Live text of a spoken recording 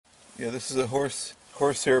Yeah, this is a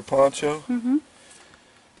horsehair poncho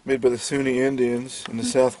made by the Sunni Indians in the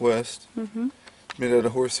Southwest. Made out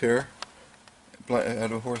of horsehair, out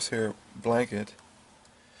of a horsehair blanket.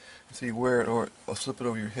 So you wear it, or I'll slip it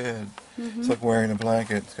over your head. It's like wearing a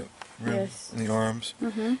blanket. It's got room in the arms.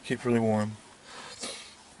 Keep it really warm.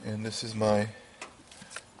 And this is my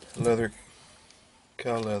leather,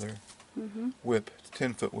 cow leather whip. It's a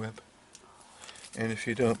 10-foot whip. And if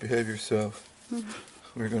you don't behave yourself,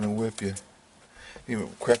 we're going to whip you. You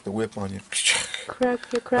crack the whip on you. Crack.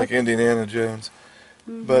 Like Indiana Jones.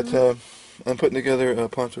 But I'm putting together a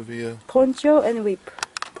Pancho Villa. Poncho and whip.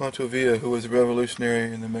 Pancho Villa, who was a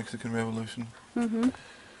revolutionary in the Mexican Revolution.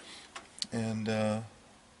 And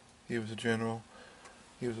he was a general.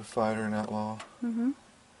 He was a fighter and outlaw.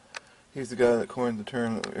 He's the guy that coined the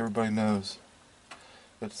term that everybody knows.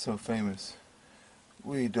 That's so famous.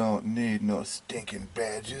 We don't need no stinking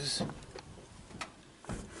badges.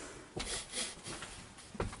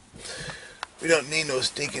 We don't need no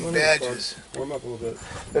stinking badges. Warm up a little bit.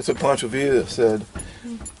 That's what Pancho Villa said.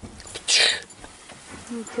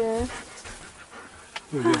 Okay.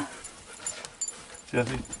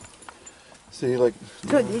 Jesse? See, like...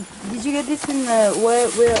 So, did you get this in where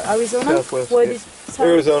Arizona? Southwest. Where Yeah. this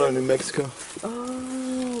Arizona, New Mexico.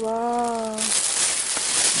 Oh, wow.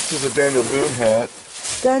 This is a Daniel Boone hat.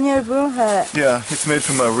 Daniel Boone hat. Yeah, it's made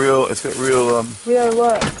from a real, it's got real Real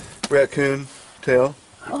what? raccoon tail.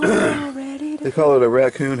 Oh, ready? They call it a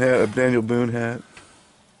raccoon hat, a Daniel Boone hat.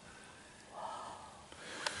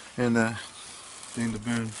 And Daniel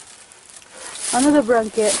Boone. Another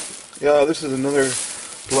blanket. Yeah, this is another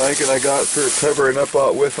blanket I got for covering up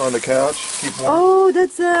with on the couch. Keep warm. Oh,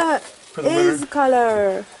 that's a For the winter. Ace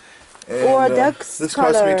color. And, Or duck's this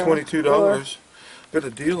color. cost me $22. Got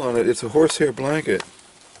a deal on it. It's a horsehair blanket.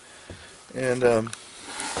 And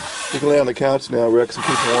you can lay on the couch now, Rex, and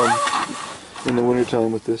keep warm in the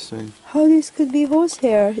wintertime with this thing. How this could be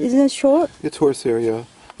horsehair? Isn't it short? It's horsehair, yeah.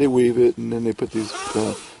 They weave it and then they put these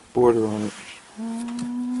border on it.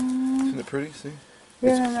 Isn't it pretty? See?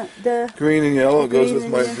 Yeah, the Green and yellow. It goes with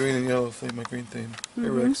green my and green and yellow theme, my green theme. Hey,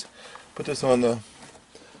 Rex. Put this on the...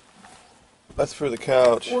 That's for the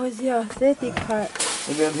couch. was the aesthetic part.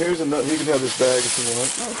 And then here's another... You can have this bag if you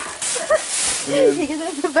want. You And then, can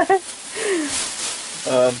have the bag.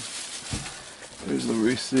 here's the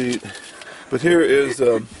receipt. But here is...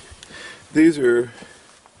 these are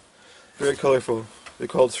very colorful. They're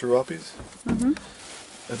called serapes.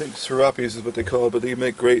 I think serapes is what they call it, but they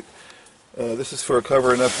make great... this is for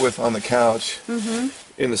covering up with on the couch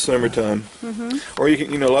in the summertime. Or you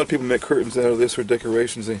can, a lot of people make curtains out of this for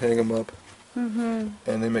decorations. They hang them up, and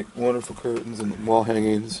they make wonderful curtains and wall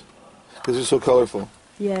hangings because they're so colorful.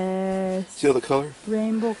 Yes. See all the color?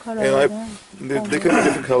 Rainbow color. And they come in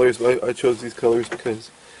different colors, but I chose these colors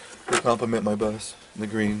because they complement my bus, the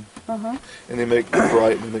green, and they make it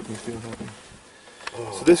bright and they make me feel happy.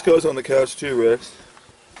 So this goes on the couch too, Rex.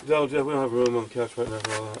 No, Jeff, we don't have room on the couch right now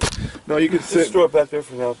for all that. No, you can Just sit. store it back there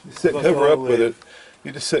for now. Sit and cover up with it.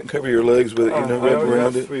 You just sit and cover your legs with it, I wrap already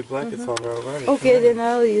around have it. 3 blankets on there already. Okay, then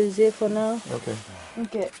I'll use it for now. Okay.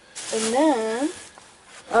 Okay. And then,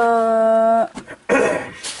 well,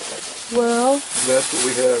 That's what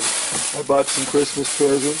we have. I bought some Christmas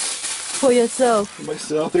presents for yourself. for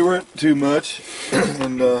myself. They weren't too much,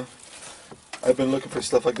 and I've been looking for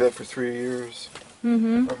stuff like that for 3 years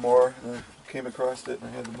or more. And I came across it, and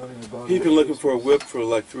I had the money and I bought it. He's been looking for a whip for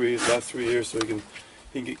like last 3 years so he can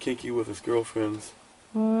get kinky with his girlfriends.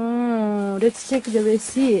 Oh, let's check the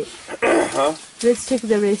receipt. Huh? Let's check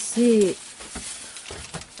the receipt.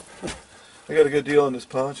 I got a good deal on this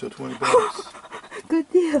poncho, $20.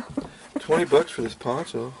 Good deal. $20 for this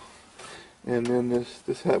poncho, and then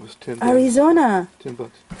this hat was $10. Arizona.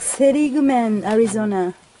 $10. Seligman,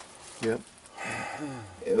 Arizona. Yep.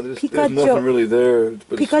 Yeah, there's Pikachu. nothing really there.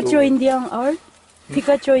 But it's Pikachu stolen. Indian art.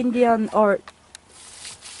 Pikachu Indian art.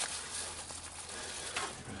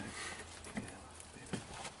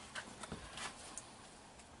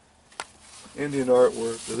 Indian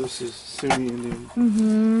artwork. But this is Sunni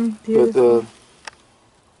Indian. Beautiful.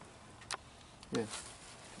 But yeah.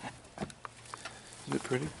 Isn't it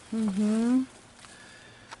pretty?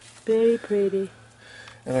 Very pretty.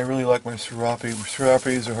 And I really like my serape.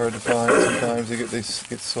 Serapes are hard to find sometimes. They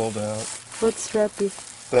get sold out. What's strappy?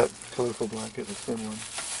 That colorful blanket, the thin one.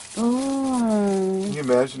 Oh. Can you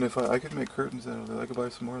imagine if I could make curtains out of that? I could buy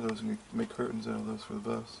some more of those and make curtains out of those for the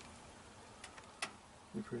bus.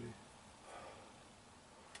 Be pretty.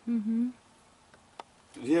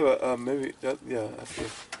 Yeah, maybe that. Yeah, that's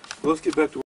good. Well, let's get back to